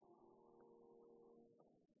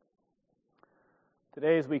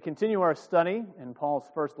Today, as we continue our study in Paul's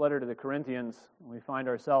first letter to the Corinthians, we find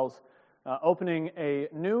ourselves opening a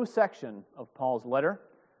new section of Paul's letter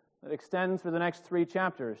that extends for the next three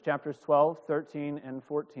chapters. Chapters 12, 13, and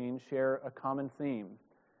 14 share a common theme.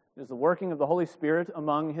 It is the working of the Holy Spirit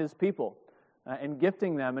among His people and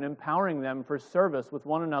gifting them and empowering them for service with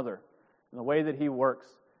one another in the way that He works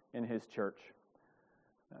in His church.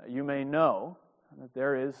 You may know that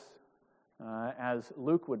there is, as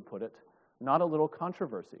Luke would put it, not a little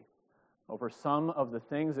controversy over some of the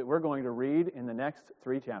things that we're going to read in the next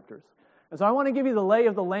three chapters. And so I want to give you the lay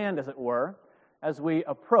of the land, as it were, as we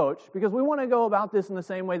approach, because we want to go about this in the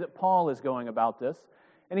same way that Paul is going about this.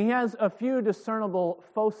 And he has a few discernible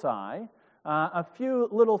foci, a few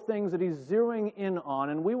little things that he's zeroing in on,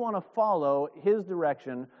 and we want to follow his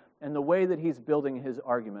direction and the way that he's building his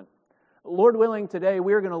argument. Lord willing, today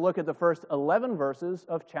we are going to look at the first 11 verses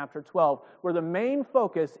of chapter 12, where the main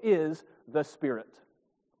focus is the Spirit.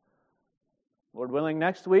 Lord willing,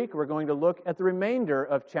 next week we're going to look at the remainder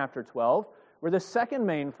of chapter 12, where the second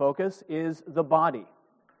main focus is the body.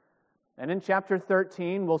 And in chapter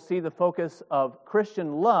 13, we'll see the focus of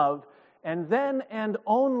Christian love, and then and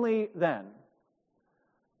only then,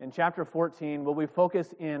 in chapter 14, will we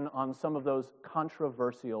focus in on some of those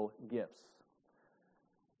controversial gifts.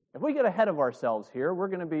 If we get ahead of ourselves here, we're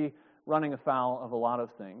going to be running afoul of a lot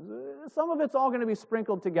of things. Some of it's all going to be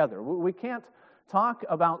sprinkled together. We can't talk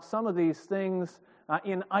about some of these things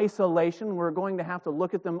in isolation. We're going to have to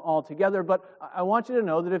look at them all together. But I want you to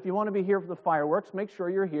know that if you want to be here for the fireworks, make sure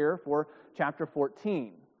you're here for chapter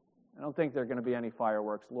 14. I don't think there are going to be any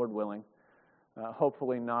fireworks, Lord willing.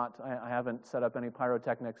 Hopefully not. I haven't set up any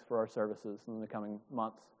pyrotechnics for our services in the coming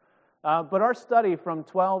months. But our study from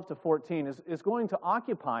 12 to 14 is going to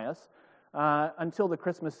occupy us until the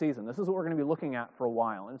Christmas season. This is what we're going to be looking at for a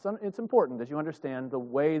while. And it's important that you understand the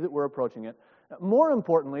way that we're approaching it. More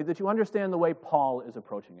importantly, that you understand the way Paul is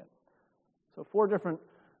approaching it. So 4 different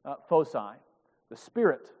foci: the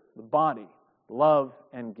Spirit, the body, love,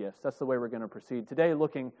 and gifts. That's the way we're going to proceed today,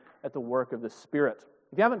 looking at the work of the Spirit.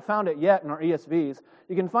 If you haven't found it yet in our ESVs,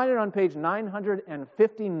 you can find it on page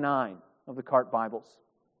 959 of the CART Bibles.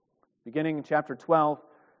 Beginning in chapter 12,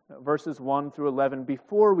 verses 1 through 11,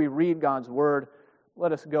 before we read God's Word,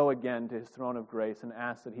 let us go again to His throne of grace and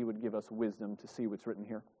ask that He would give us wisdom to see what's written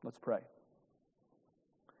here. Let's pray.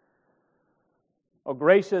 O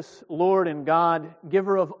gracious Lord and God,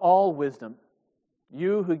 giver of all wisdom,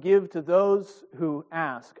 you who give to those who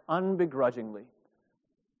ask unbegrudgingly,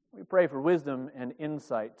 we pray for wisdom and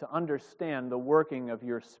insight to understand the working of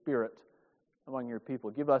your Spirit among your people.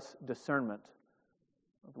 Give us discernment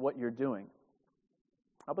of what you're doing.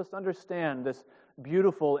 Help us to understand this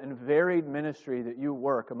beautiful and varied ministry that you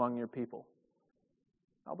work among your people.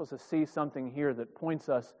 Help us to see something here that points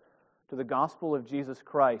us to the gospel of Jesus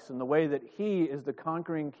Christ and the way that He is the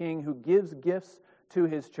conquering King who gives gifts to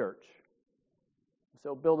His church.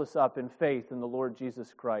 So build us up in faith in the Lord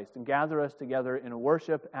Jesus Christ and gather us together in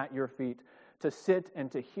worship at your feet to sit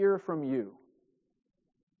and to hear from you,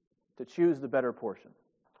 to choose the better portion.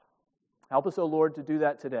 Help us, O Lord, to do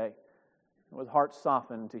that today, with hearts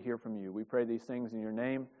softened to hear from you. We pray these things in your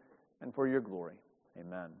name and for your glory.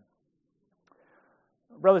 Amen.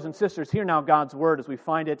 Brothers and sisters, hear now God's word as we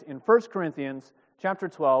find it in 1 Corinthians chapter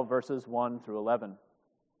 12, verses 1 through 11.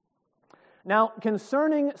 Now,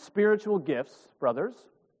 concerning spiritual gifts, brothers,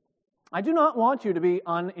 I do not want you to be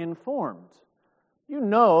uninformed. You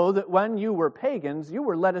know that when you were pagans, you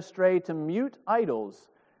were led astray to mute idols,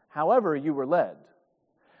 however you were led.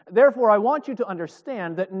 Therefore, I want you to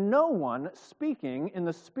understand that no one speaking in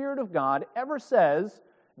the Spirit of God ever says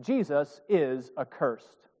Jesus is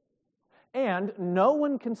accursed. And no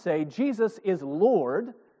one can say Jesus is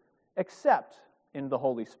Lord except in the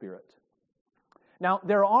Holy Spirit. Now,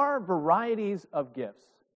 there are varieties of gifts,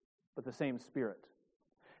 but the same Spirit.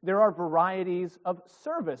 There are varieties of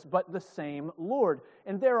service, but the same Lord.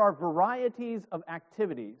 And there are varieties of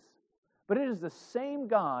activities, but it is the same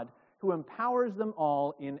God who empowers them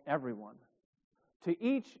all in everyone. To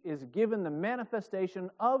each is given the manifestation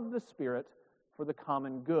of the Spirit for the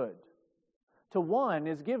common good. To one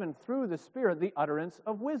is given through the Spirit the utterance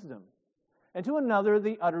of wisdom, and to another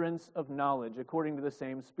the utterance of knowledge according to the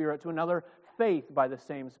same Spirit, to another faith by the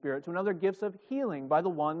same Spirit, to another gifts of healing by the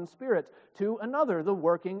one Spirit, to another the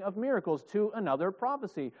working of miracles, to another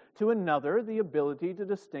prophecy, to another the ability to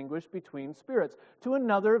distinguish between spirits, to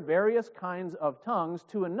another various kinds of tongues,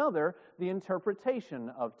 to another the interpretation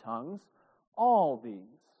of tongues. All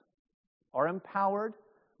these are empowered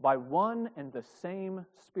by one and the same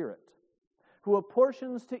Spirit, who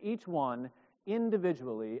apportions to each one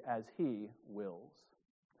individually as He wills.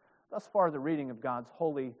 Thus far, the reading of God's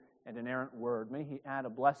holy and inerrant word. May He add a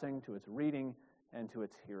blessing to its reading and to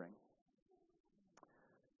its hearing.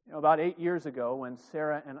 About 8 years ago, when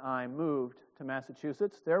Sarah and I moved to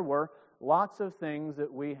Massachusetts, there were lots of things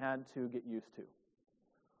that we had to get used to.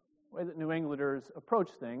 The way that New Englanders approach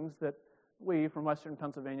things that we from Western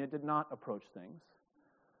Pennsylvania did not approach things.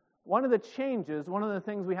 One of the changes, one of the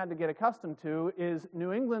things we had to get accustomed to is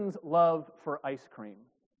New England's love for ice cream.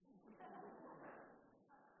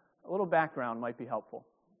 A little background might be helpful.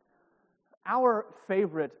 Our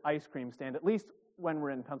favorite ice cream stand, at least when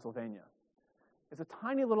we're in Pennsylvania, is a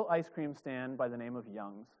tiny little ice cream stand by the name of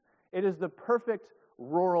Young's. It is the perfect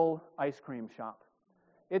rural ice cream shop.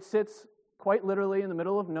 It sits quite literally in the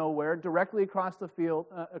middle of nowhere, directly across the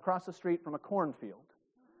street from a cornfield.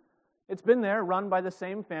 It's been there, run by the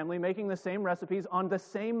same family, making the same recipes on the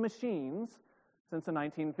same machines since the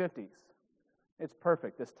 1950s. It's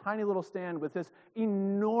perfect. This tiny little stand with this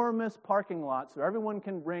enormous parking lot so everyone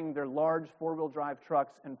can bring their large four-wheel drive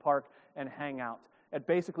trucks and park and hang out at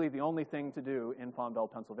basically the only thing to do in Palm Bell,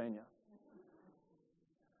 Pennsylvania.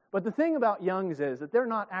 But the thing about Young's is that they're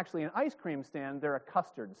not actually an ice cream stand, they're a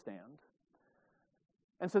custard stand.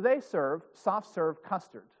 And so they serve soft-serve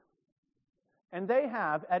custard. And they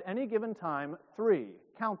have, at any given time, 3,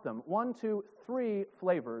 count them, 1, 2, 3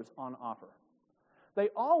 flavors on offer. They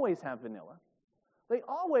always have vanilla. They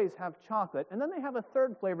always have chocolate, and then they have a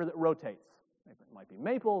third flavor that rotates. It might be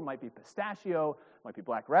maple, it might be pistachio, it might be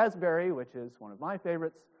black raspberry, which is one of my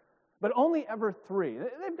favorites, but only ever 3.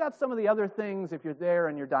 They've got some of the other things. If you're there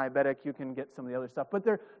and you're diabetic, you can get some of the other stuff, but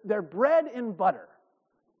they're bread and butter.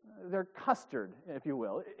 They're custard, if you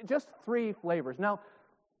will. Just 3 flavors. Now,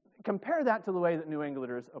 compare that to the way that New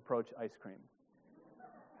Englanders approach ice cream.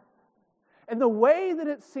 And the way that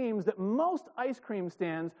it seems that most ice cream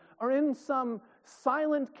stands are in some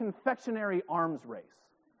silent confectionery arms race.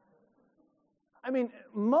 I mean,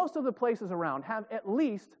 most of the places around have at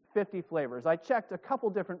least 50 flavors. I checked a couple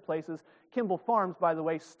different places. Kimball Farms, by the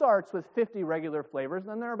way, starts with 50 regular flavors,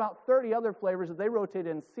 and then there are about 30 other flavors that they rotate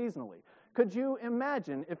in seasonally. Could you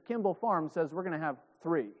imagine if Kimball Farms says we're going to have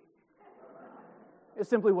 3? It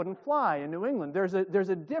simply wouldn't fly in New England. There's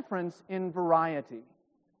a difference in variety.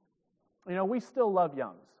 You know, we still love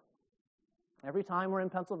Young's. Every time we're in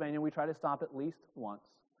Pennsylvania, we try to stop at least once.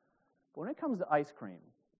 But when it comes to ice cream,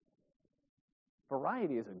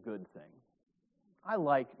 variety is a good thing. I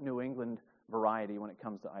like New England variety when it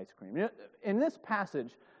comes to ice cream. You know, in this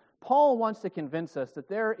passage, Paul wants to convince us that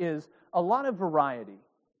there is a lot of variety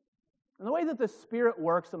in the way that the Spirit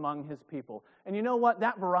works among His people. And you know what?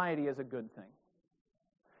 That variety is a good thing.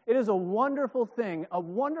 It is a wonderful thing, a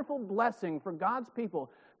wonderful blessing for God's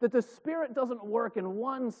people that the Spirit doesn't work in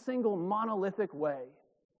one single monolithic way.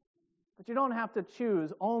 That you don't have to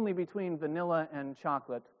choose only between vanilla and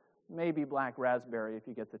chocolate, maybe black raspberry if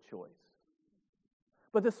you get the choice.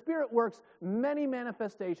 But the Spirit works many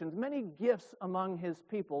manifestations, many gifts among His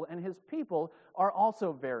people, and His people are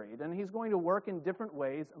also varied, and He's going to work in different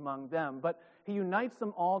ways among them, but He unites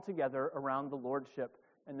them all together around the lordship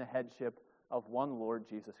and the headship of one Lord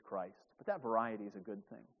Jesus Christ. But that variety is a good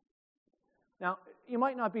thing. Now, you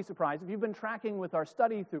might not be surprised if you've been tracking with our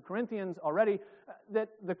study through Corinthians already that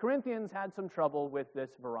the Corinthians had some trouble with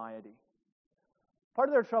this variety. Part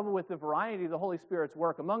of their trouble with the variety of the Holy Spirit's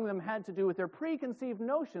work among them had to do with their preconceived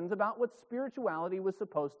notions about what spirituality was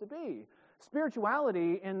supposed to be.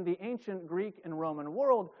 Spirituality in the ancient Greek and Roman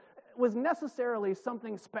world was necessarily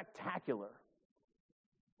something spectacular.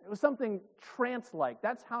 It was something trance-like.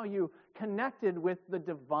 That's how you connected with the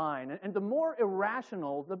divine. And the more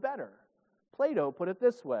irrational, the better. Plato put it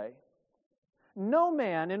this way: no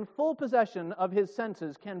man in full possession of his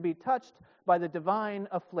senses can be touched by the divine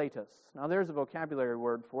afflatus. Now there's a vocabulary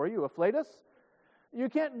word for you, afflatus. You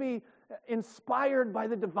can't be inspired by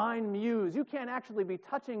the divine muse. You can't actually be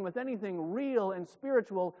touching with anything real and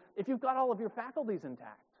spiritual if you've got all of your faculties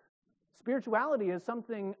intact. Spirituality is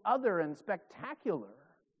something other and spectacular.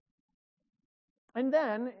 And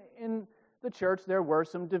then in the church there were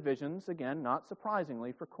some divisions, again, not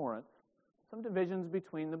surprisingly for Corinth, some divisions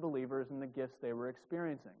between the believers and the gifts they were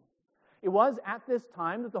experiencing. It was at this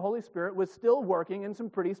time that the Holy Spirit was still working in some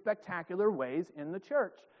pretty spectacular ways in the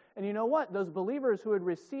church. And you know what? Those believers who had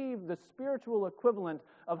received the spiritual equivalent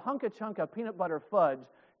of Hunka Chunka peanut butter fudge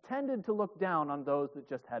tended to look down on those that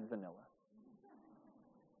just had vanilla.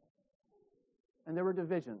 And there were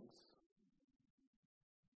divisions.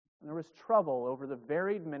 And there was trouble over the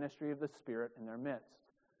varied ministry of the Spirit in their midst.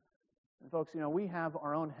 And folks, you know, we have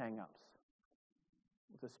our own hang-ups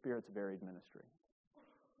with the Spirit's varied ministry.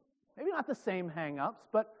 Maybe not the same hang-ups,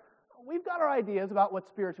 but we've got our ideas about what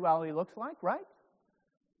spirituality looks like, right?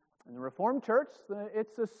 In the Reformed Church,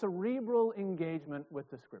 it's a cerebral engagement with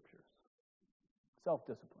the Scriptures.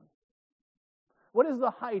 Self-discipline. What is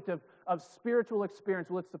the height of spiritual experience?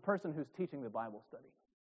 Well, it's the person who's teaching the Bible study.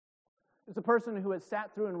 It's a person who has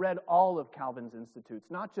sat through and read all of Calvin's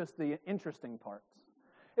Institutes, not just the interesting parts.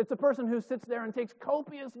 It's a person who sits there and takes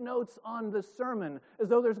copious notes on the sermon as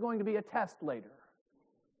though there's going to be a test later.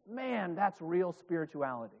 Man, that's real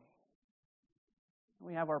spirituality.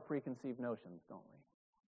 We have our preconceived notions, don't we?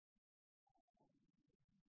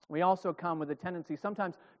 We also come with a tendency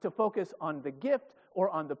sometimes to focus on the gift or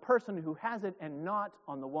on the person who has it and not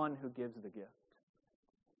on the one who gives the gift.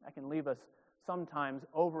 That can leave us sometimes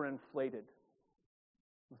overinflated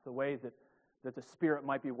with the way that the Spirit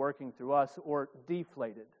might be working through us, or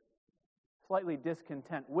deflated, slightly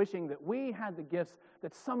discontent, wishing that we had the gifts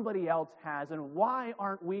that somebody else has, and why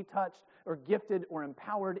aren't we touched or gifted or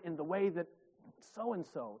empowered in the way that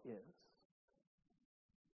so-and-so is?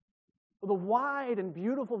 Well, the wide and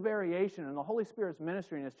beautiful variation in the Holy Spirit's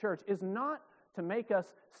ministry in His church is not to make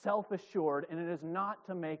us self-assured, and it is not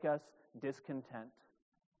to make us discontent.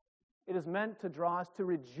 It is meant to draw us to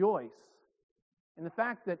rejoice in the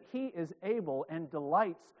fact that He is able and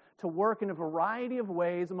delights to work in a variety of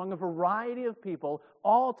ways among a variety of people,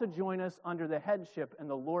 all to join us under the headship and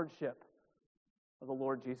the lordship of the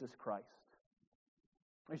Lord Jesus Christ.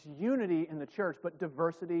 There's unity in the church, but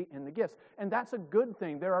diversity in the gifts. And that's a good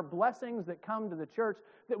thing. There are blessings that come to the church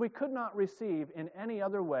that we could not receive in any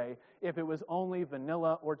other way if it was only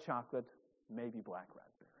vanilla or chocolate, maybe black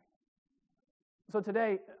raspberry. So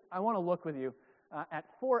today, I want to look with you at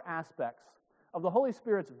 4 aspects of the Holy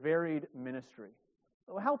Spirit's varied ministry.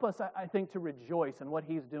 It will help us, I think, to rejoice in what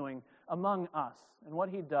He's doing among us and what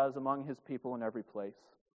He does among His people in every place.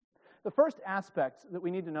 The first aspect that we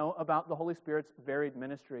need to know about the Holy Spirit's varied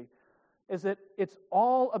ministry is that it's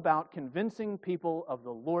all about convincing people of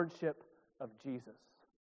the lordship of Jesus.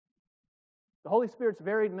 The Holy Spirit's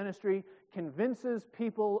varied ministry convinces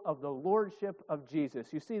people of the lordship of Jesus.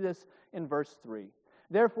 You see this in verse 3.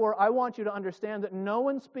 Therefore, I want you to understand that no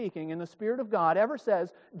one speaking in the Spirit of God ever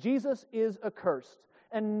says, Jesus is accursed,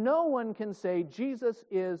 and no one can say Jesus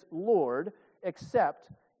is Lord except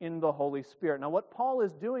in the Holy Spirit. Now, what Paul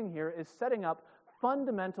is doing here is setting up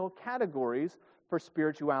fundamental categories for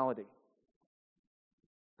spirituality.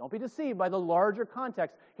 Don't be deceived by the larger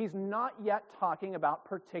context. He's not yet talking about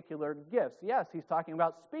particular gifts. Yes, he's talking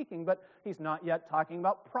about speaking, but he's not yet talking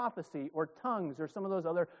about prophecy or tongues or some of those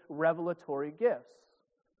other revelatory gifts.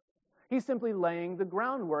 He's simply laying the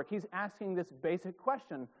groundwork. He's asking this basic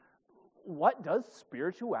question: what does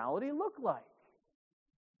spirituality look like?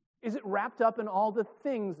 Is it wrapped up in all the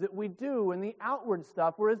things that we do and the outward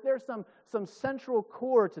stuff, or is there some central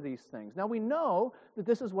core to these things? Now, we know that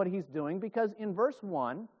this is what he's doing because in verse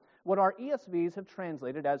 1, what our ESVs have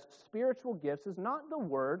translated as spiritual gifts is not the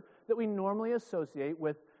word that we normally associate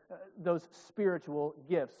with those spiritual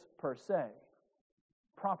gifts per se.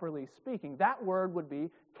 Properly speaking, that word would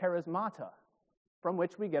be charismata, from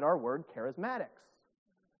which we get our word charismatics.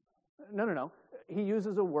 No. He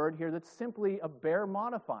uses a word here that's simply a bare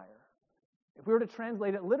modifier. If we were to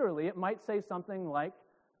translate it literally, it might say something like,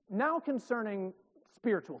 now concerning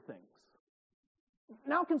spiritual things.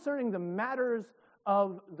 Now concerning the matters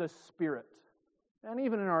of the Spirit. And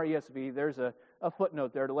even in our ESV, there's a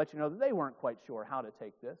footnote there to let you know that they weren't quite sure how to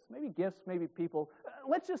take this. Maybe gifts, maybe people.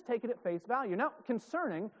 Let's just take it at face value. Now,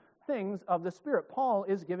 concerning things of the Spirit, Paul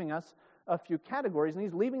is giving us a few categories, and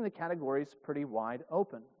he's leaving the categories pretty wide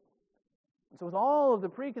open. And so with all of the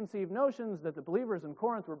preconceived notions that the believers in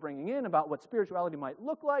Corinth were bringing in about what spirituality might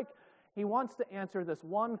look like, he wants to answer this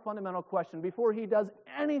one fundamental question before he does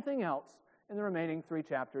anything else in the remaining 3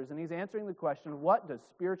 chapters. And he's answering the question, what does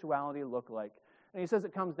spirituality look like? And he says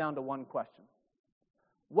it comes down to one question.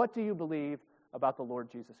 What do you believe about the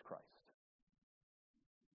Lord Jesus Christ?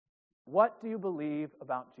 What do you believe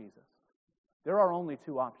about Jesus? There are only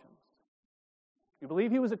 2 options. You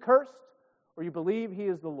believe he was accursed, or you believe he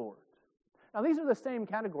is the Lord. Now, these are the same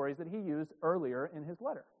categories that he used earlier in his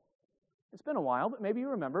letter. It's been a while, but maybe you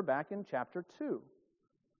remember back in chapter 2.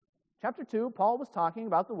 Chapter 2, Paul was talking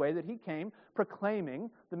about the way that he came proclaiming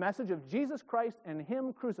the message of Jesus Christ and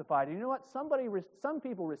him crucified. And you know what? Some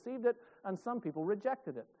people received it and some people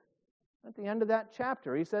rejected it. At the end of that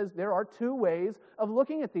chapter, he says there are 2 ways of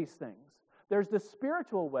looking at these things. There's the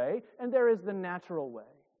spiritual way and there is the natural way.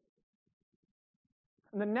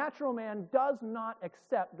 And the natural man does not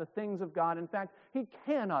accept the things of God. In fact, he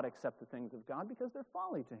cannot accept the things of God because they're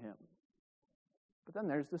folly to him. But then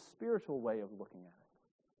there's the spiritual way of looking at it.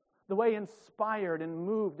 The way inspired and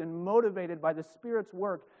moved and motivated by the Spirit's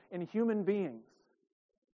work in human beings.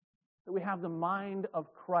 that we have the mind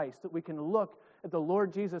of Christ, that we can look at the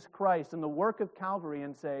Lord Jesus Christ and the work of Calvary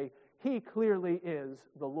and say, He clearly is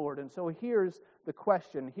the Lord. And so here's the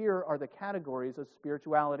question. Here are the categories of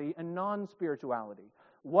spirituality and non-spirituality.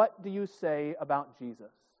 What do you say about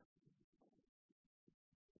Jesus?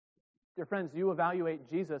 Dear friends, you evaluate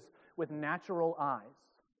Jesus with natural eyes.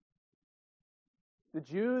 The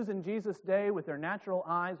Jews in Jesus' day, with their natural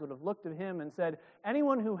eyes, would have looked at him and said,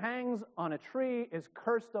 anyone who hangs on a tree is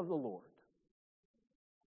cursed of the Lord.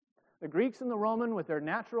 The Greeks and the Roman, with their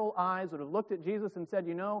natural eyes, would have looked at Jesus and said,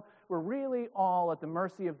 we're really all at the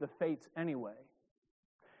mercy of the fates anyway.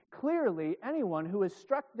 Clearly, anyone who is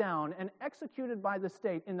struck down and executed by the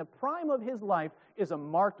state in the prime of his life is a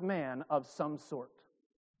marked man of some sort.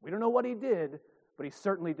 We don't know what he did, but he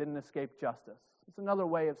certainly didn't escape justice. It's another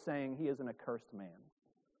way of saying he is an accursed man.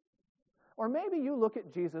 Or maybe you look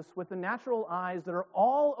at Jesus with the natural eyes that are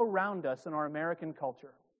all around us in our American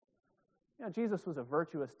culture. Jesus was a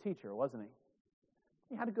virtuous teacher, wasn't he?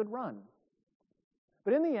 He had a good run.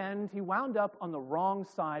 But in the end, he wound up on the wrong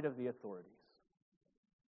side of the authorities.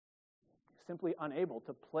 Simply unable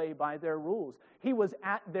to play by their rules. He was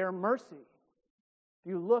at their mercy. Do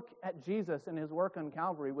you look at Jesus and his work on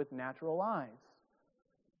Calvary with natural eyes?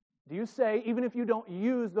 Do you say, even if you don't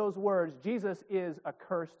use those words, Jesus is a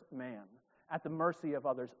cursed man at the mercy of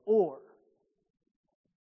others? Or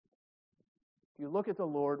do you look at the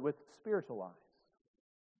Lord with spiritual eyes?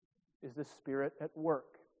 Is the Spirit at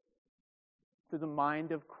work through the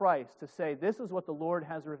mind of Christ to say, this is what the Lord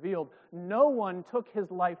has revealed. No one took his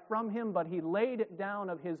life from him, but he laid it down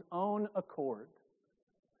of his own accord.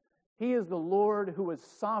 He is the Lord who is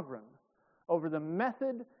sovereign over the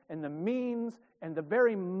method and the means and the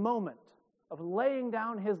very moment of laying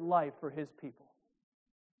down his life for his people.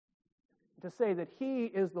 To say that he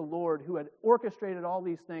is the Lord who had orchestrated all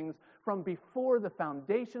these things from before the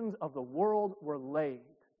foundations of the world were laid.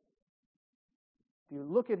 Do you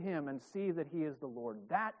look at him and see that he is the Lord?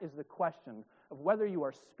 That is the question of whether you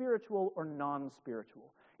are spiritual or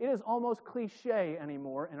non-spiritual. It is almost cliche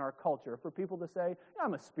anymore in our culture for people to say,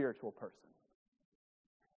 I'm a spiritual person.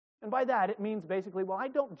 And by that, it means basically, well, I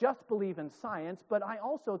don't just believe in science, but I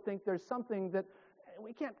also think there's something that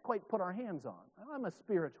we can't quite put our hands on. I'm a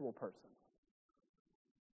spiritual person.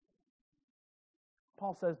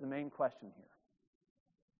 Paul says the main question here.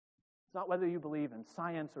 It's not whether you believe in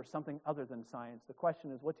science or something other than science. The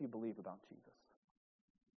question is, what do you believe about Jesus?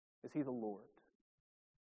 Is he the Lord?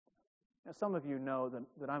 Now, some of you know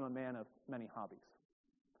that I'm a man of many hobbies.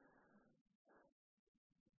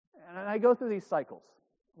 And I go through these cycles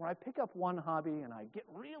where I pick up one hobby and I get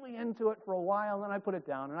really into it for a while, and then I put it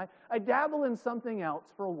down, and I dabble in something else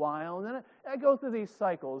for a while, and then I go through these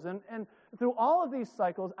cycles. And through all of these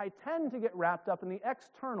cycles, I tend to get wrapped up in the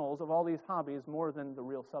externals of all these hobbies more than the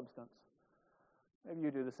real substance. Maybe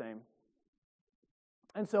you do the same.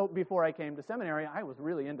 And so before I came to seminary, I was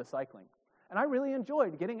really into cycling. And I really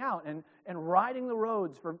enjoyed getting out and riding the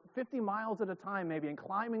roads for 50 miles at a time maybe, and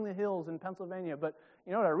climbing the hills in Pennsylvania. But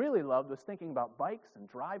you know what I really loved was thinking about bikes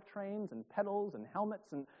and drivetrains and pedals and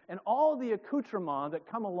helmets and all the accoutrements that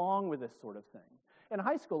come along with this sort of thing. In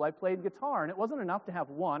high school, I played guitar, and it wasn't enough to have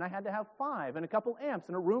one. I had to have 5 and a couple amps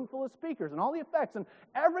and a room full of speakers and all the effects and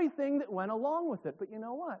everything that went along with it. But you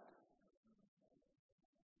know what?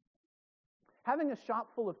 Having a shop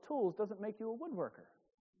full of tools doesn't make you a woodworker.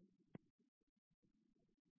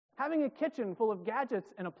 Having a kitchen full of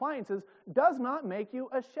gadgets and appliances does not make you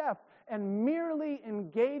a chef. And merely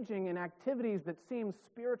engaging in activities that seem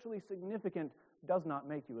spiritually significant does not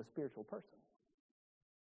make you a spiritual person.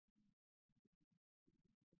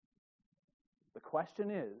 The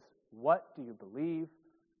question is, what do you believe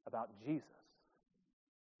about Jesus?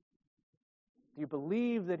 Do you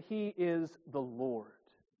believe that he is the Lord?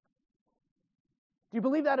 Do you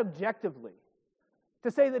believe that objectively?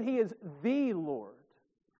 To say that he is the Lord?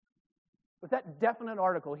 With that definite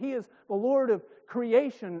article, he is the Lord of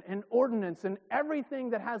creation and ordinance and everything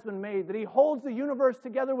that has been made, that he holds the universe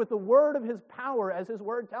together with the word of his power, as his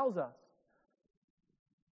word tells us.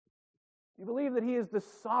 You believe that he is the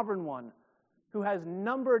sovereign one who has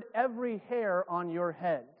numbered every hair on your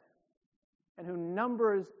head and who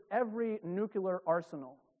numbers every nuclear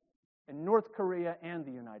arsenal in North Korea and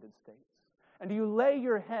the United States. And do you lay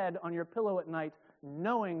your head on your pillow at night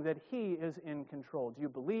knowing that he is in control? Do you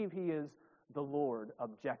believe he is the Lord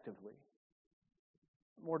objectively?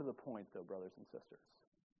 More to the point, though, brothers and sisters.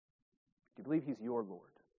 Do you believe he's your Lord?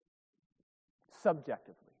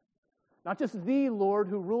 Subjectively. Not just the Lord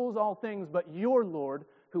who rules all things, but your Lord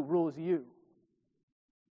who rules you.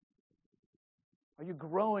 Are you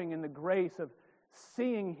growing in the grace of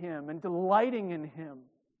seeing him and delighting in him?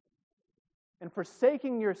 and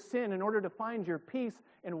forsaking your sin in order to find your peace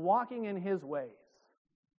and walking in His ways?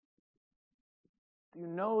 Do you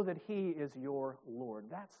know that He is your Lord?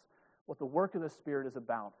 That's what the work of the Spirit is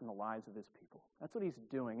about in the lives of His people. That's what He's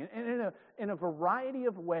doing. And in a variety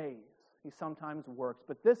of ways, He sometimes works,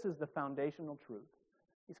 but this is the foundational truth.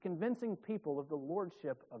 He's convincing people of the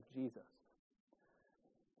lordship of Jesus.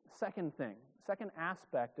 Second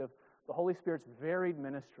aspect of the Holy Spirit's varied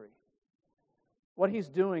ministry. What He's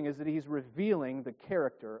doing is that He's revealing the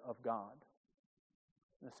character of God.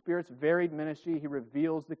 In the Spirit's varied ministry, He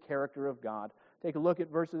reveals the character of God. Take a look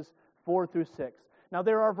at verses 4 through 6. Now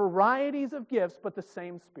there are varieties of gifts, but the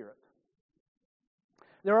same Spirit.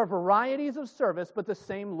 There are varieties of service, but the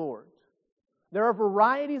same Lord. There are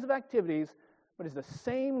varieties of activities, but it's the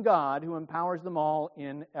same God who empowers them all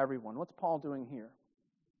in everyone. What's Paul doing here?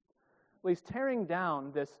 Well, he's tearing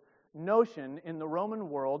down this notion in the Roman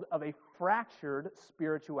world of a fractured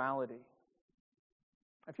spirituality.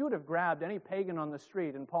 If you would have grabbed any pagan on the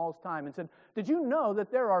street in Paul's time and said, did you know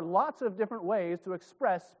that there are lots of different ways to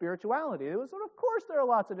express spirituality? It was, of course there are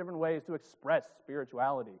lots of different ways to express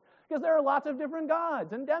spirituality. Because there are lots of different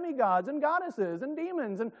gods and demigods and goddesses and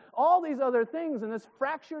demons and all these other things and this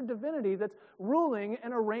fractured divinity that's ruling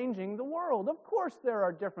and arranging the world. Of course there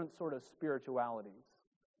are different sort of spiritualities.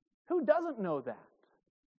 Who doesn't know that?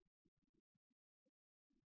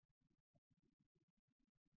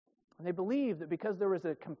 And they believed that because there was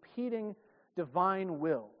a competing divine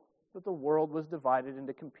will, that the world was divided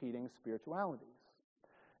into competing spiritualities.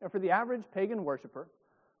 And for the average pagan worshiper,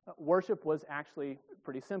 worship was actually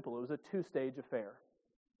pretty simple. It was a two-stage affair.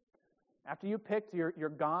 After you picked your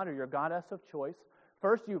god or your goddess of choice,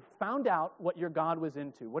 first you found out what your god was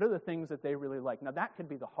into. What are the things that they really like? Now that could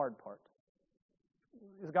be the hard part.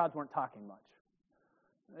 These gods weren't talking much.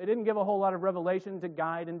 They didn't give a whole lot of revelation to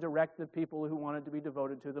guide and direct the people who wanted to be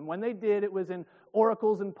devoted to them. When they did, it was in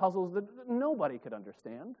oracles and puzzles that nobody could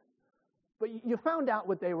understand. But you found out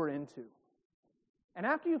what they were into. And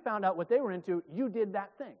after you found out what they were into, you did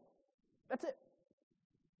that thing. That's it.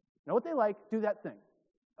 Know what they like, do that thing.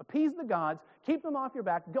 Appease the gods, keep them off your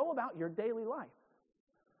back, go about your daily life.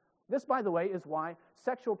 This, by the way, is why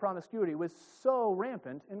sexual promiscuity was so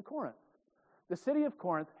rampant in Corinth. The city of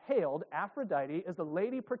Corinth hailed Aphrodite as the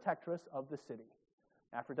lady protectress of the city.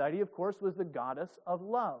 Aphrodite, of course, was the goddess of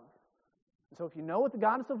love. So if you know what the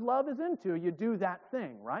goddess of love is into, you do that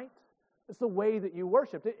thing, right? It's the way that you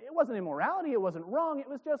worshiped. It wasn't immorality, it wasn't wrong, it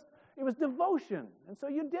was devotion. And so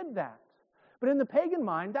you did that. But in the pagan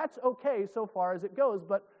mind, that's okay so far as it goes,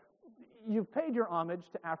 but you've paid your homage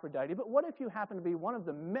to Aphrodite. But what if you happen to be one of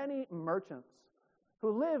the many merchants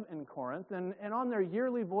who live in Corinth and on their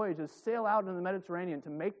yearly voyages sail out in the Mediterranean to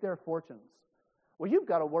make their fortunes? Well, you've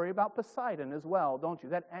got to worry about Poseidon as well, don't you?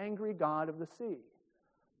 That angry god of the sea.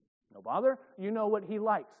 No bother, you know what he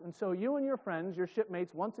likes. And so you and your friends, your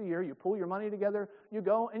shipmates, once a year, you pull your money together, you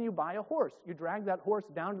go and you buy a horse. You drag that horse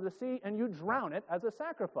down to the sea and you drown it as a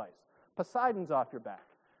sacrifice. Poseidon's off your back.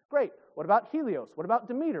 Great. What about Helios? What about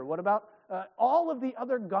Demeter? What about all of the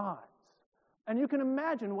other gods? And you can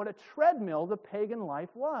imagine what a treadmill the pagan life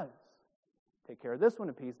was. Take care of this one,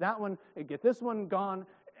 appease that one, get this one gone.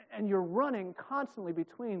 And you're running constantly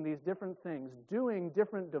between these different things, doing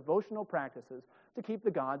different devotional practices to keep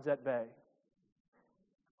the gods at bay.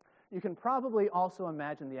 You can probably also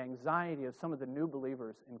imagine the anxiety of some of the new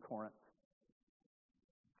believers in Corinth.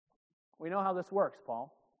 We know how this works,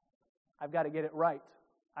 Paul. I've got to get it right.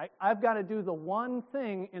 I've got to do the one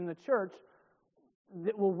thing in the church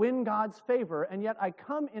that will win God's favor, and yet I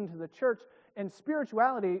come into the church and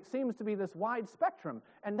spirituality seems to be this wide spectrum.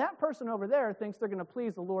 And that person over there thinks they're going to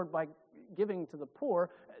please the Lord by giving to the poor.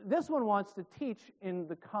 This one wants to teach in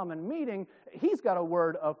the common meeting. He's got a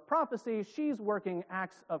word of prophecy. She's working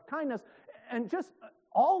acts of kindness. And just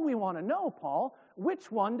all we want to know, Paul,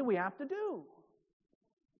 which one do we have to do?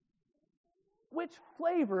 Which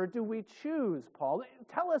flavor do we choose, Paul?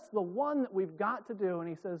 Tell us the one that we've got to do. And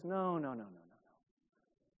he says, no.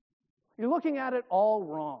 You're looking at it all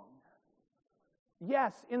wrong.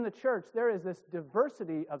 Yes, in the church, there is this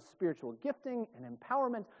diversity of spiritual gifting and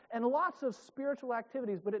empowerment and lots of spiritual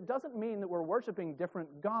activities, but it doesn't mean that we're worshiping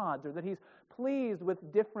different gods or that he's pleased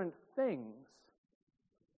with different things.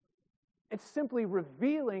 It's simply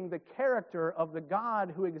revealing the character of the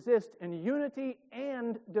God who exists in unity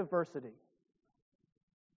and diversity.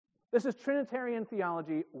 This is Trinitarian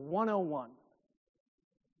Theology 101.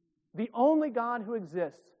 The only God who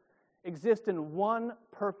exists in one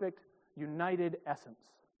perfect united essence.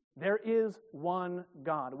 There is one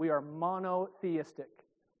God. We are monotheistic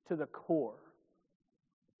to the core.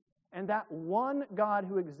 And that one God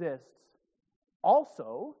who exists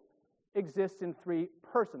also exists in three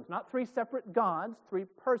persons. Not three separate gods, three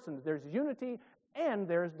persons. There's unity and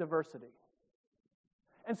there's diversity.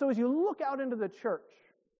 And so as you look out into the church,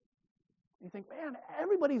 you think, man,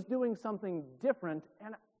 everybody's doing something different,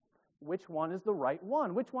 and which one is the right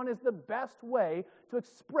one? Which one is the best way to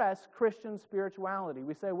express Christian spirituality?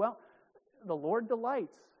 We say, well, the Lord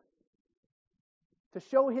delights to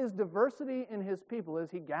show His diversity in His people as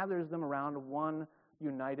He gathers them around one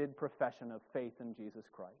united profession of faith in Jesus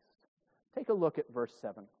Christ. Take a look at verse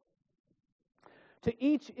 7. To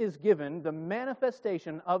each is given the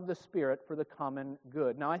manifestation of the Spirit for the common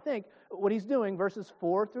good. Now, I think what he's doing, verses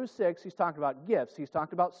 4 through 6, he's talked about gifts, he's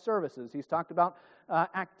talked about services, he's talked about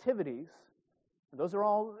activities. Those are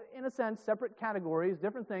all, in a sense, separate categories,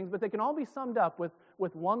 different things, but they can all be summed up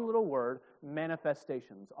with one little word,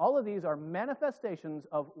 manifestations. All of these are manifestations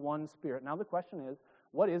of one Spirit. Now, the question is,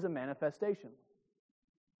 what is a manifestation?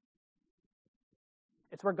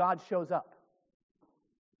 It's where God shows up.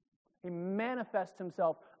 He manifests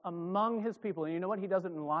Himself among His people. And you know what? He does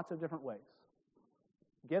it in lots of different ways.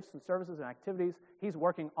 Gifts and services and activities. He's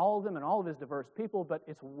working all of them in all of His diverse people, but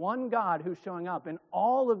it's one God who's showing up in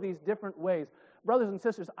all of these different ways. Brothers and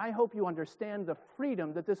sisters, I hope you understand the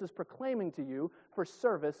freedom that this is proclaiming to you for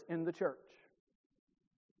service in the church.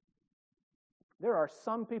 There are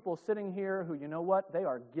some people sitting here who, you know what? They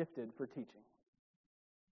are gifted for teaching.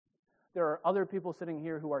 There are other people sitting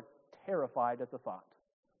here who are terrified at the thought.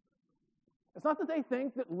 It's not that they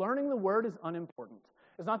think that learning the Word is unimportant.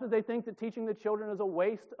 It's not that they think that teaching the children is a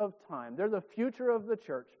waste of time. They're the future of the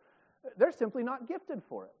church. They're simply not gifted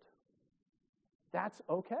for it. That's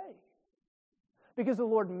okay. Because the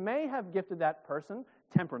Lord may have gifted that person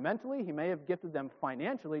temperamentally, He may have gifted them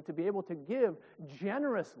financially to be able to give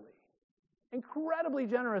generously, incredibly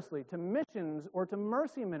generously, to missions or to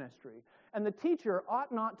mercy ministry. And the teacher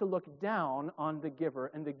ought not to look down on the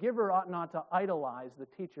giver, and the giver ought not to idolize the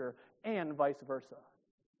teacher, and vice versa.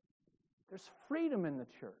 There's freedom in the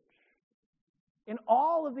church. In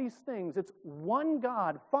all of these things, it's one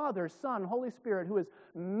God, Father, Son, Holy Spirit, who is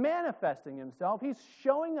manifesting Himself. He's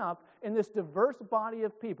showing up in this diverse body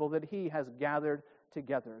of people that He has gathered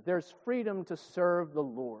together. There's freedom to serve the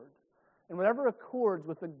Lord, and whatever accords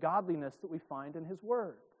with the godliness that we find in His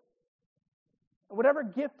Word. Whatever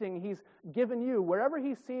gifting He's given you, wherever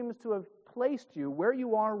He seems to have placed you, where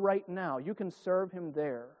you are right now, you can serve Him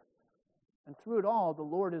there. And through it all, the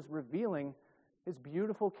Lord is revealing His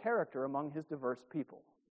beautiful character among His diverse people.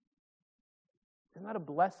 Isn't that a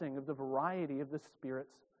blessing of the variety of the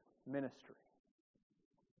Spirit's ministry?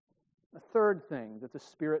 The third thing that the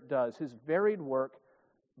Spirit does, His varied work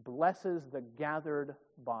blesses the gathered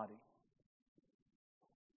body.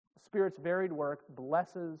 The Spirit's varied work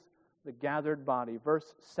blesses the gathered body.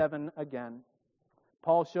 Verse 7 again.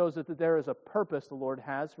 Paul shows that there is a purpose the Lord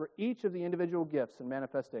has for each of the individual gifts and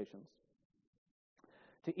manifestations.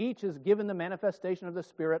 To each is given the manifestation of the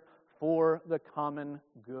Spirit for the common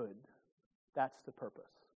good. That's the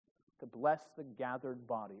purpose. To bless the gathered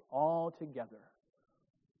body all together.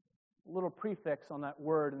 A little prefix on that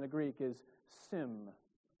word in the Greek is sim.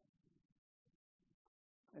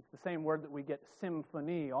 It's the same word that we get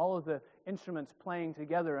symphony. All of the instruments playing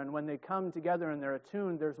together, and when they come together and they're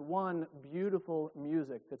attuned, there's one beautiful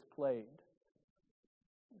music that's played.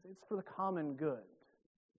 It's for the common good.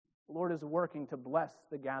 The Lord is working to bless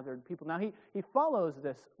the gathered people. Now, he follows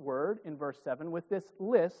this word in verse 7 with this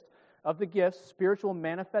list of the gifts, spiritual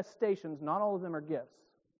manifestations. Not all of them are gifts.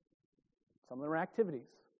 Some of them are activities.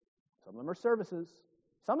 Some of them are services.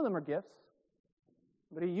 Some of them are gifts.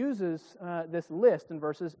 But he uses this list in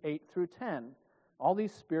verses 8 through 10. All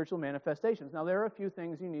these spiritual manifestations. Now, there are a few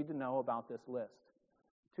things you need to know about this list.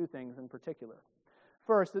 Two things in particular.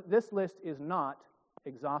 First, that this list is not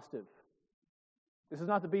exhaustive. This is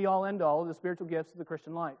not the be-all, end-all of the spiritual gifts of the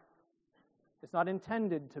Christian life. It's not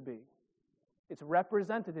intended to be. It's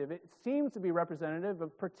representative. It seems to be representative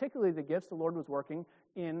of particularly the gifts the Lord was working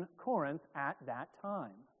in Corinth at that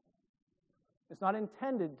time. It's not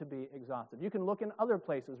intended to be exhaustive. You can look in other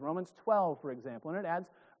places, Romans 12, for example, and it adds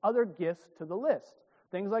other gifts to the list.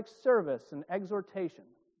 Things like service and exhortation.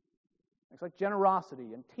 Things like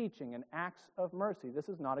generosity and teaching and acts of mercy. This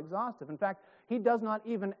is not exhaustive. In fact, he does not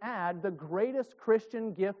even add the greatest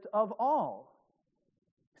Christian gift of all.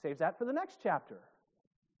 He saves that for the next chapter.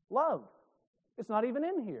 Love. It's not even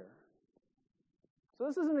in here. So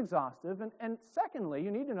this isn't exhaustive. And secondly, you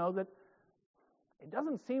need to know that it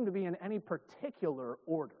doesn't seem to be in any particular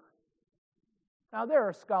order. Now, there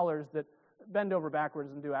are scholars that bend over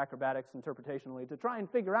backwards and do acrobatics interpretationally to try and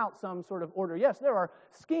figure out some sort of order. Yes, there are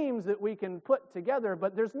schemes that we can put together,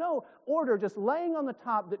 but there's no order just laying on the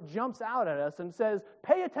top that jumps out at us and says,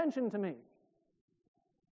 pay attention to me.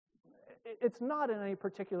 It's not in any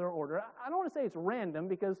particular order. I don't want to say it's random,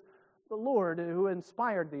 because the Lord, who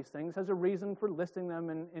inspired these things, has a reason for listing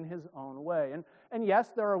them in His own way. And yes,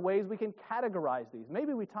 there are ways we can categorize these.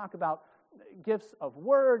 Maybe we talk about gifts of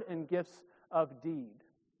word and gifts of deed.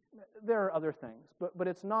 There are other things, but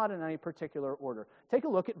it's not in any particular order. Take a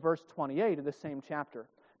look at verse 28 of the same chapter.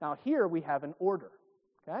 Now here we have an order,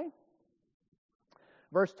 okay?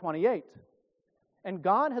 Verse 28, and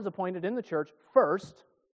God has appointed in the church first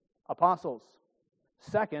apostles,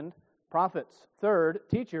 second prophets, third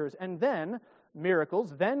teachers, and then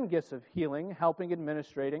miracles, then gifts of healing, helping,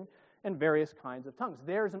 administrating, and various kinds of tongues.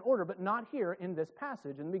 There's an order, but not here in this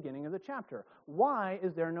passage in the beginning of the chapter. Why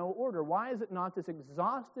is there no order? Why is it not this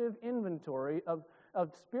exhaustive inventory of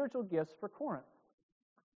spiritual gifts for Corinth?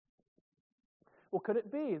 Well, could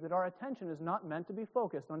it be that our attention is not meant to be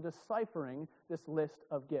focused on deciphering this list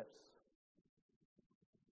of gifts?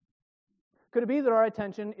 Could it be that our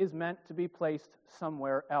attention is meant to be placed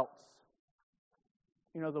somewhere else?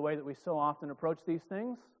 You know the way that we so often approach these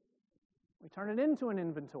things? We turn it into an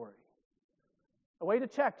inventory. A way to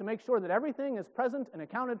check to make sure that everything is present and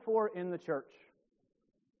accounted for in the church.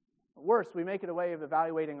 Worse, we make it a way of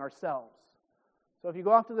evaluating ourselves. So if you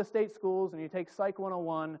go off to the state schools and you take Psych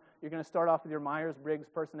 101, you're going to start off with your Myers-Briggs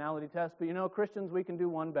personality test. But you know, Christians, we can do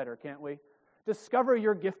one better, can't we? Discover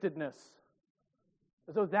your giftedness.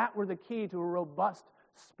 As though that were the key to a robust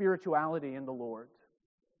spirituality in the Lord.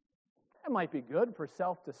 That might be good for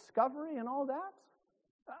self-discovery and all that.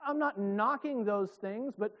 I'm not knocking those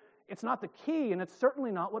things, but it's not the key, and it's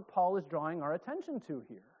certainly not what Paul is drawing our attention to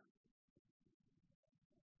here.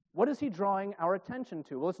 What is he drawing our attention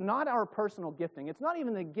to? Well, it's not our personal gifting. It's not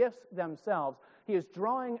even the gifts themselves. He is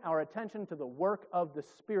drawing our attention to the work of the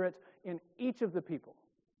Spirit in each of the people.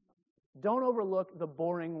 Don't overlook the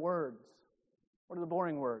boring words. What are the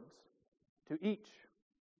boring words? To each,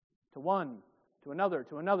 to one, to another,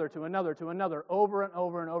 to another, to another, to another, over and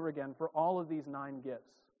over and over again for all of these 9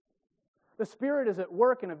 gifts. The Spirit is at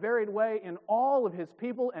work in a varied way in all of His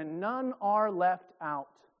people, and none are left out.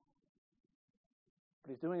 But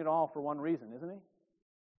He's doing it all for one reason, isn't He?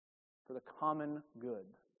 For the common good.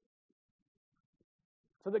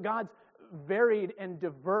 So that God's varied and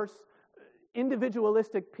diverse,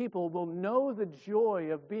 individualistic people will know the joy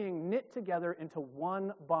of being knit together into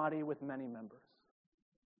one body with many members.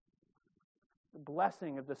 The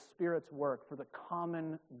blessing of the Spirit's work for the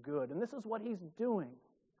common good. And this is what He's doing.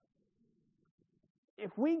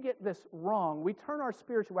 If we get this wrong, we turn our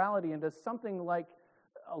spirituality into something like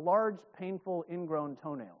a large, painful, ingrown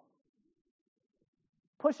toenail.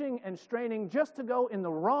 Pushing and straining just to go in the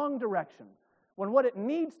wrong direction, when what it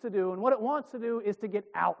needs to do and what it wants to do is to get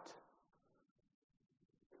out.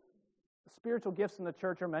 The spiritual gifts in the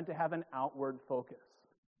church are meant to have an outward focus.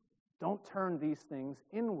 Don't turn these things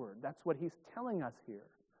inward. That's what he's telling us here.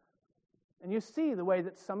 And you see the way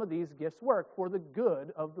that some of these gifts work for the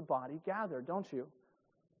good of the body gathered, don't you?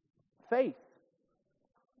 Faith.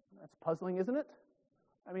 That's puzzling, isn't it?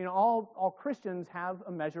 I mean, all Christians have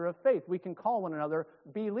a measure of faith. We can call one another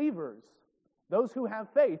believers. Those who have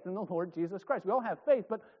faith in the Lord Jesus Christ. We all have faith,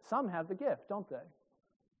 but some have the gift, don't they?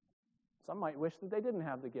 Some might wish that they didn't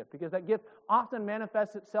have the gift, because that gift often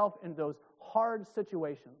manifests itself in those hard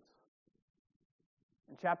situations.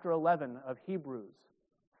 In chapter 11 of Hebrews,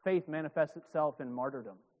 faith manifests itself in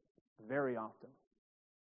martyrdom very often,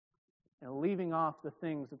 and leaving off the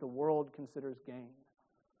things that the world considers gain.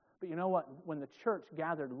 But you know what? When the church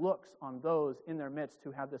gathered looks on those in their midst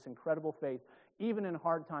who have this incredible faith, even in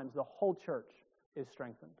hard times, the whole church is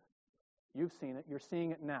strengthened. You've seen it. You're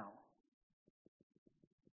seeing it now.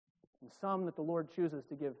 And some that the Lord chooses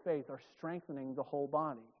to give faith are strengthening the whole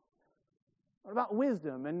body. What about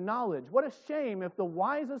wisdom and knowledge? What a shame if the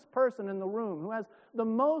wisest person in the room, who has the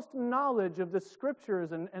most knowledge of the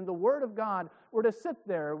Scriptures and the Word of God, were to sit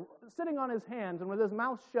there, sitting on his hands and with his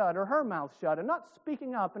mouth shut or her mouth shut, and not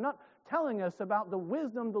speaking up and not telling us about the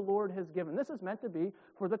wisdom the Lord has given. This is meant to be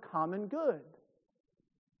for the common good.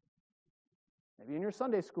 Maybe in your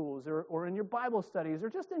Sunday schools or in your Bible studies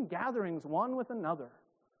or just in gatherings one with another.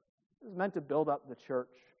 This is meant to build up the church.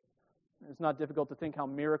 It's not difficult to think how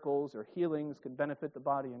miracles or healings could benefit the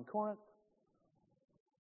body in Corinth.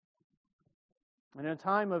 And in a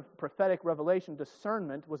time of prophetic revelation,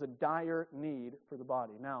 discernment was a dire need for the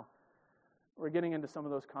body. Now, we're getting into some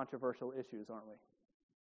of those controversial issues, aren't we?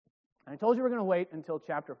 And I told you we're going to wait until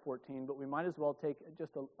chapter 14, but we might as well take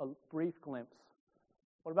just a brief glimpse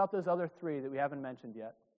What about those other three that we haven't mentioned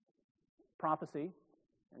yet? Prophecy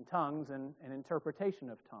and tongues and interpretation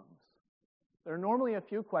of tongues. There are normally a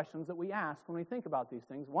few questions that we ask when we think about these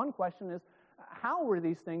things. One question is, how were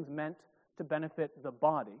these things meant to benefit the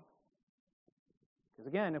body? Because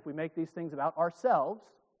again, if we make these things about ourselves,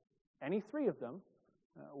 any three of them,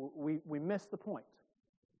 we miss the point.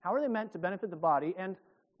 How are they meant to benefit the body, and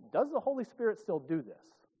does the Holy Spirit still do this?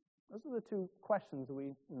 Those are the two questions that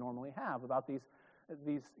we normally have about these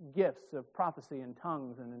gifts of prophecy and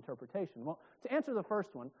tongues and interpretation. Well, to answer the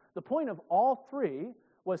first one, the point of all three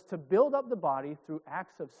was to build up the body through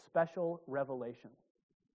acts of special revelation.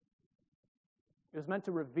 It was meant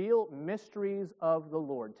to reveal mysteries of the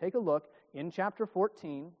Lord. Take a look in chapter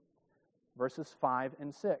 14, verses 5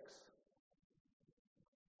 and 6.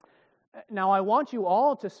 Now I want you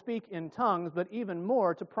all to speak in tongues, but even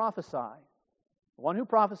more to prophesy. The one who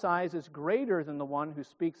prophesies is greater than the one who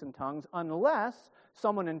speaks in tongues, unless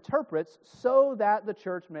someone interprets, so that the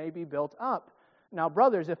church may be built up. Now,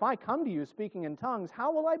 brothers, if I come to you speaking in tongues,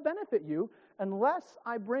 how will I benefit you unless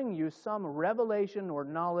I bring you some revelation or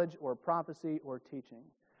knowledge or prophecy or teaching?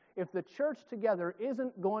 If the church together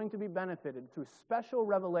isn't going to be benefited through special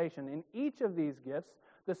revelation in each of these gifts,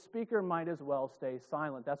 the speaker might as well stay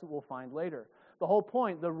silent. That's what we'll find later. The whole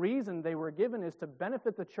point, the reason they were given is to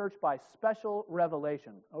benefit the church by special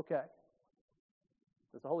revelation. Okay.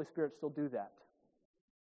 Does the Holy Spirit still do that?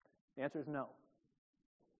 The answer is no.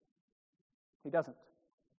 He doesn't.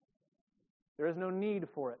 There is no need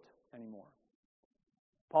for it anymore.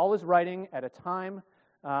 Paul is writing at a time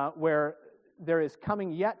where there is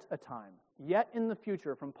coming yet a time, yet in the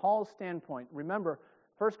future, from Paul's standpoint. Remember,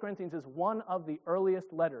 1 Corinthians is one of the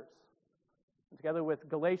earliest letters, together with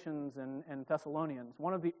Galatians and Thessalonians,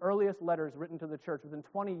 one of the earliest letters written to the church within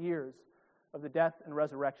 20 years of the death and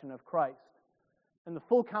resurrection of Christ. And the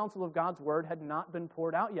full counsel of God's word had not been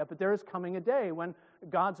poured out yet, but there is coming a day when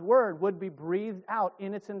God's word would be breathed out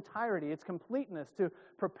in its entirety, its completeness, to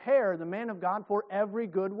prepare the man of God for every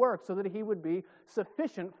good work, so that he would be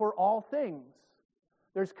sufficient for all things.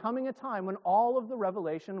 There's coming a time when all of the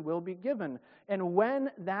revelation will be given, and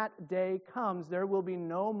when that day comes, there will be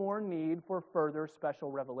no more need for further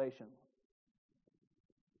special revelation.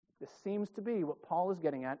 This seems to be what Paul is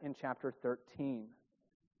getting at in chapter 13.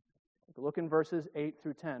 Look in verses 8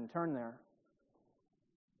 through 10. Turn there.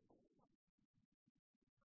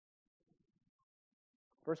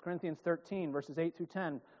 First Corinthians 13, verses 8 through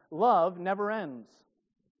 10. Love never ends.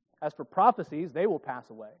 As for prophecies, they will pass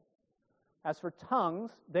away. As for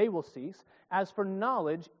tongues, they will cease. As for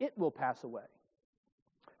knowledge, it will pass away.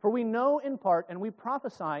 For we know in part and we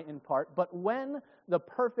prophesy in part, but when the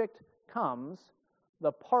perfect comes,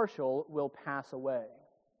 the partial will pass away.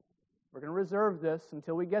 We're going to reserve this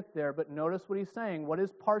until we get there, but notice what he's saying. What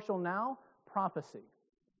is partial now? Prophecy.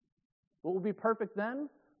 What will be perfect then?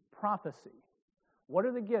 Prophecy. What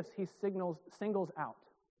are the gifts he singles out?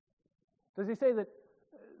 Does he say that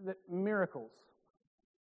miracles,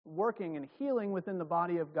 working and healing within the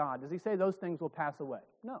body of God, does he say those things will pass away?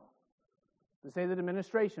 No. Does he say that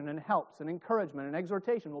administration and helps and encouragement and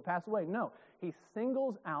exhortation will pass away? No. He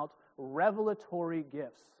singles out revelatory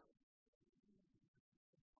gifts.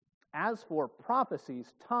 As for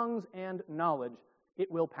prophecies, tongues, and knowledge, it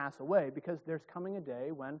will pass away, because there's coming a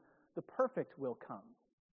day when the perfect will come.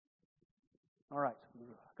 All right,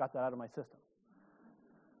 got that out of my system.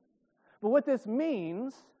 But what this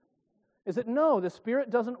means is that no, the Spirit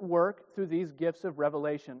doesn't work through these gifts of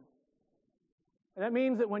revelation. And that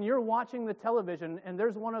means that when you're watching the television and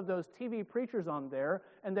there's one of those TV preachers on there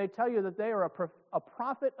and they tell you that they are a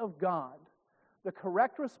prophet of God, the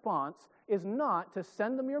correct response is not to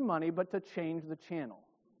send them your money, but to change the channel.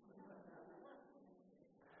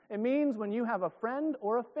 It means when you have a friend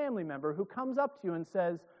or a family member who comes up to you and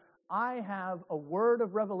says, I have a word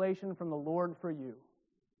of revelation from the Lord for you.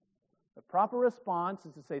 The proper response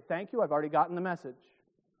is to say, thank you, I've already gotten the message.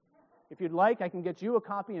 If you'd like, I can get you a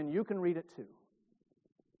copy and you can read it too.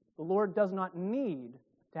 The Lord does not need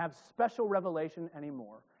to have special revelation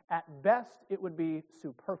anymore. At best, it would be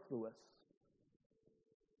superfluous.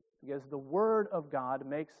 Because the Word of God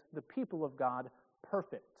makes the people of God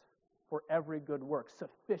perfect for every good work,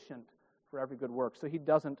 sufficient for every good work. So he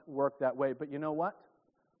doesn't work that way. But you know what?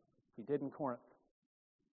 He did in Corinth.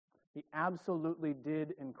 He absolutely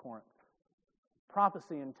did in Corinth.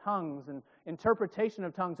 Prophecy and tongues and interpretation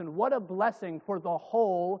of tongues, and what a blessing for the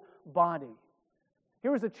whole body.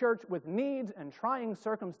 Here was a church with needs and trying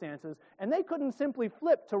circumstances, and they couldn't simply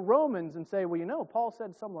flip to Romans and say, well, you know, Paul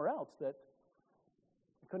said somewhere else that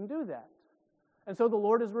you couldn't do that. And so the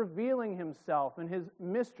Lord is revealing himself in his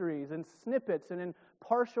mysteries and snippets and in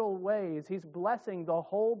partial ways. He's blessing the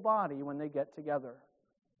whole body when they get together.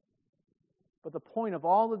 But the point of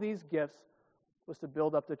all of these gifts was to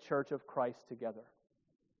build up the church of Christ together.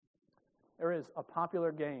 There is a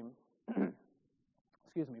popular game,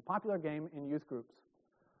 popular game in youth groups.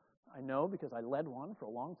 I know because I led one for a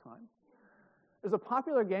long time. There's a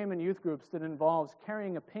popular game in youth groups that involves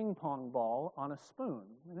carrying a ping pong ball on a spoon.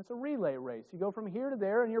 And it's a relay race. You go from here to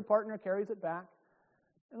there and your partner carries it back.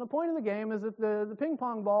 And the point of the game is that the ping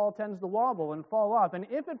pong ball tends to wobble and fall off. And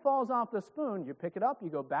if it falls off the spoon, you pick it up, you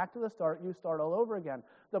go back to the start, you start all over again.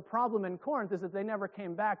 The problem in Corinth is that they never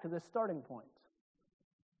came back to this starting point.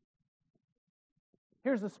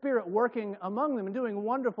 Here's the Spirit working among them and doing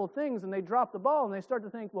wonderful things, and they drop the ball and they start to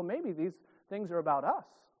think, well, maybe these things are about us.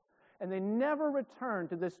 And they never return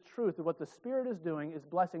to this truth that what the Spirit is doing is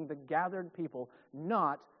blessing the gathered people,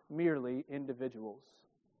 not merely individuals.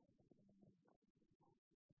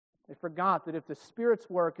 They forgot that if the Spirit's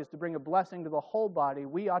work is to bring a blessing to the whole body,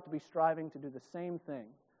 we ought to be striving to do the same thing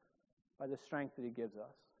by the strength that He gives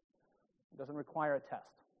us. It doesn't require a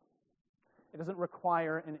test. It doesn't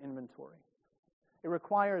require an inventory. It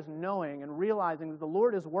requires knowing and realizing that the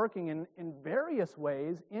Lord is working in various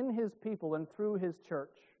ways in His people and through His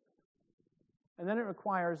church. And then it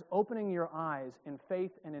requires opening your eyes in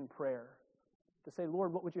faith and in prayer to say,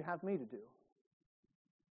 Lord, what would you have me to do?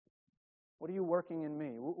 What are you working in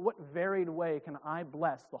me? What varied way can I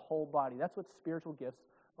bless the whole body? That's what spiritual gifts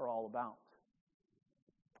are all about.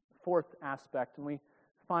 Fourth aspect, and we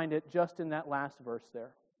find it just in that last verse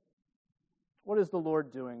there. What is the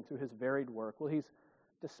Lord doing through His varied work? Well, He's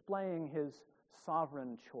displaying His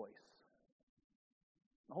sovereign choice.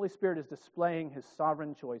 The Holy Spirit is displaying His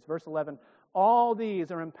sovereign choice. Verse 11, all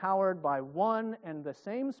these are empowered by one and the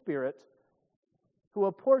same Spirit, who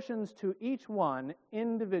apportions to each one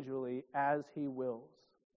individually as He wills.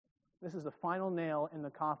 This is the final nail in the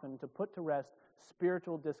coffin to put to rest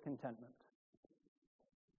spiritual discontentment.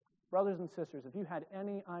 Brothers and sisters, if you had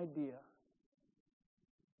any idea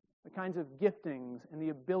the kinds of giftings and the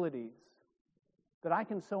abilities that I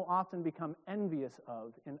can so often become envious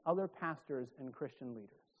of in other pastors and Christian leaders.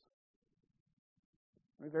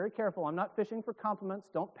 Be very careful. I'm not fishing for compliments.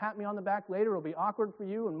 Don't pat me on the back later. It'll be awkward for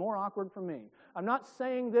you and more awkward for me. I'm not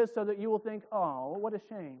saying this so that you will think, oh, what a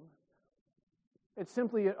shame. It's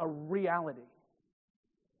simply a reality.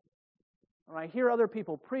 When I hear other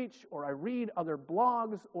people preach, or I read other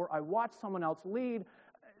blogs, or I watch someone else lead,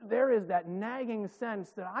 there is that nagging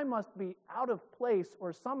sense that I must be out of place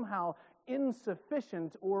or somehow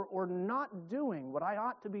insufficient or not doing what I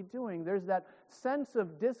ought to be doing. There's that sense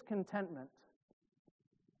of discontentment.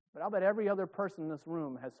 But I'll bet every other person in this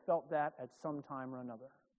room has felt that at some time or another.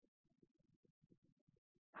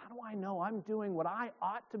 How do I know I'm doing what I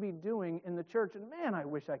ought to be doing in the church? And man, I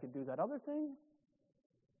wish I could do that other thing.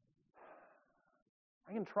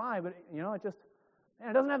 I can try, but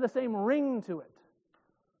it doesn't have the same ring to it.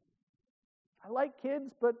 I like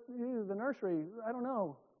kids, but the nursery, I don't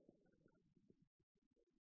know.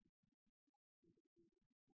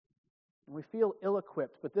 And we feel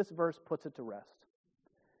ill-equipped, but this verse puts it to rest.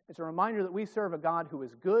 It's a reminder that we serve a God who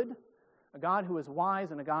is good, a God who is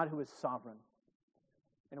wise, and a God who is sovereign.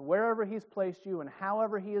 And wherever He's placed you and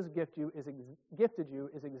however He has gifted you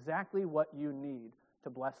is exactly what you need to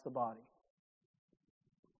bless the body.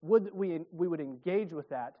 Would we would engage with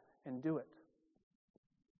that and do it?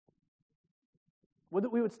 Would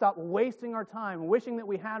that we would stop wasting our time wishing that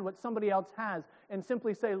we had what somebody else has and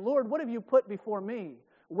simply say, Lord, what have you put before me?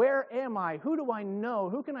 Where am I? Who do I know?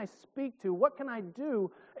 Who can I speak to? What can I do?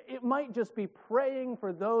 It might just be praying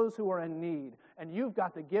for those who are in need. And you've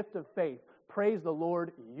got the gift of faith. Praise the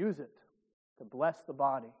Lord. Use it to bless the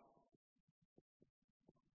body.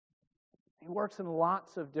 He works in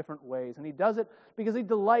lots of different ways. And He does it because He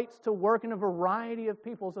delights to work in a variety of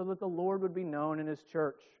people so that the Lord would be known in His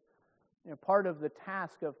church. Part of the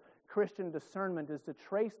task of Christian discernment is to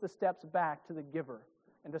trace the steps back to the giver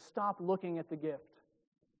and to stop looking at the gift.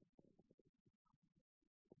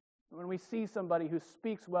 When we see somebody who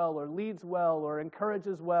speaks well or leads well or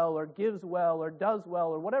encourages well or gives well or does well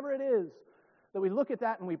or whatever it is, that we look at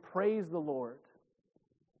that and we praise the Lord.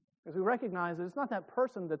 Because we recognize that it's not that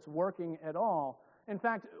person that's working at all. In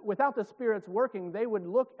fact, without the Spirit's working, they would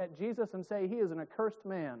look at Jesus and say, He is an accursed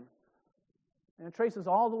man. And it traces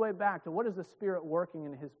all the way back to what is the Spirit working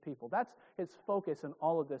in His people. That's His focus in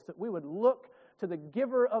all of this, that we would look to the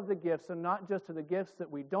giver of the gifts and not just to the gifts that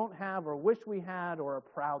we don't have or wish we had or are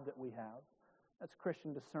proud that we have. That's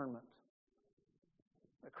Christian discernment.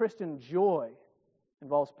 A Christian joy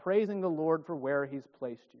involves praising the Lord for where He's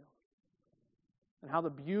placed you. and how the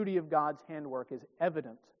beauty of God's handwork is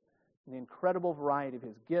evident in the incredible variety of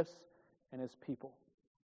His gifts and His people.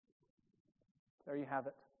 There you have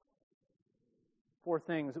it. 4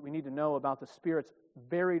 things that we need to know about the Spirit's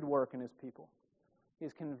varied work in His people. He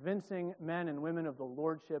is convincing men and women of the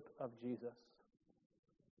lordship of Jesus.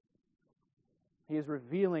 He is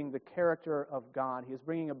revealing the character of God. He is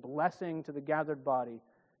bringing a blessing to the gathered body,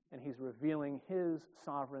 and He's revealing His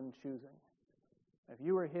sovereign choosing. If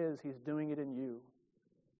you are His, He's doing it in you,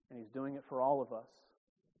 and He's doing it for all of us,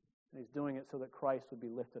 and He's doing it so that Christ would be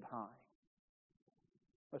lifted high.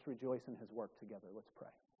 Let's rejoice in His work together. Let's pray.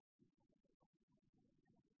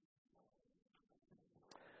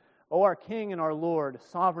 O our King and our Lord,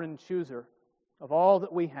 sovereign chooser of all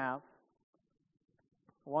that we have,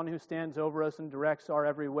 one who stands over us and directs our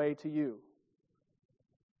every way to you.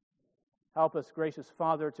 Help us, gracious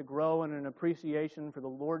Father, to grow in an appreciation for the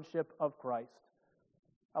lordship of Christ.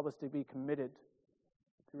 Help us to be committed,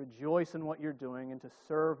 to rejoice in what you're doing, and to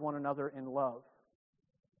serve one another in love.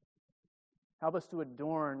 Help us to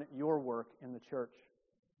adorn your work in the church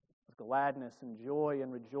with gladness and joy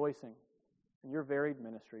and rejoicing in your varied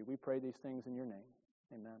ministry. We pray these things in your name.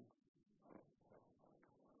 Amen.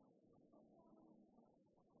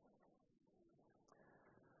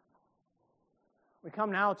 We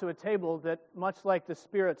come now to a table that, much like the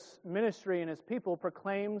Spirit's ministry and His people,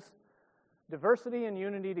 proclaims diversity and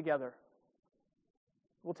unity together.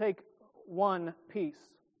 We'll take one piece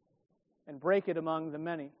and break it among the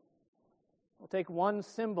many. We'll take one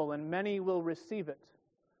symbol and many will receive it.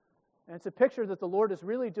 And it's a picture that the Lord is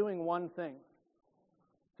really doing one thing.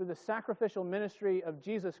 Through the sacrificial ministry of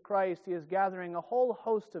Jesus Christ, He is gathering a whole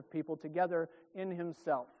host of people together in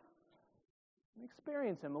Himself. And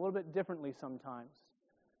experience Him a little bit differently sometimes.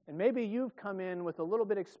 And maybe you've come in with a little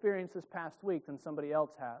bit of experience this past week than somebody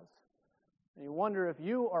else has. And you wonder if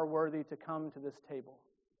you are worthy to come to this table.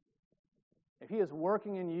 If He is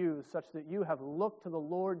working in you such that you have looked to the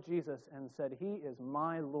Lord Jesus and said, He is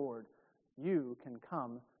my Lord, you can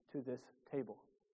come to this table.